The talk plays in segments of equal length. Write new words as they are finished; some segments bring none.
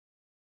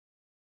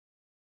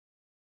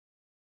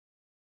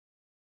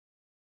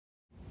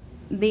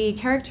The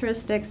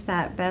characteristics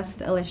that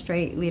best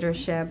illustrate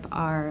leadership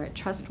are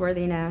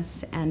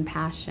trustworthiness and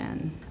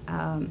passion.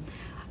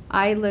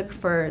 I look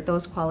for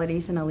those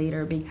qualities in a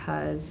leader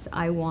because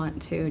I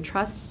want to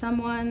trust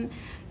someone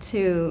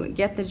to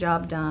get the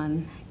job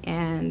done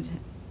and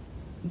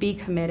be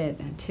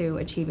committed to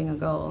achieving a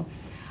goal.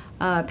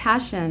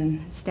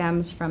 Passion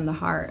stems from the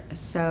heart,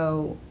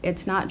 so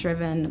it's not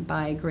driven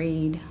by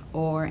greed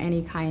or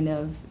any kind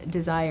of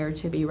desire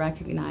to be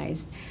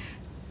recognized.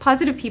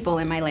 Positive people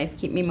in my life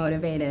keep me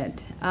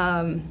motivated.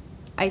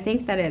 I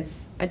think that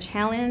it's a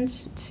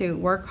challenge to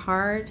work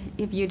hard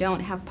if you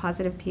don't have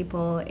positive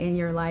people in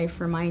your life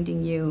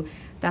reminding you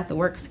that the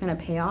work's going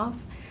to pay off.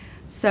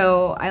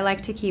 So I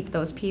like to keep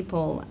those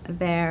people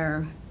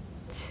there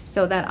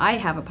so that I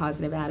have a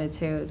positive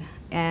attitude.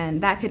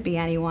 And that could be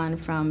anyone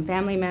from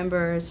family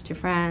members to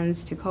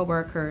friends to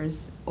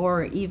coworkers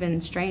or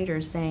even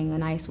strangers saying a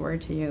nice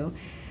word to you.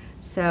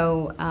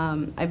 So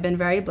I've been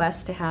very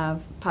blessed to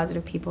have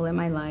positive people in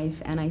my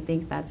life, and I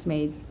think that's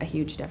made a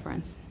huge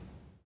difference.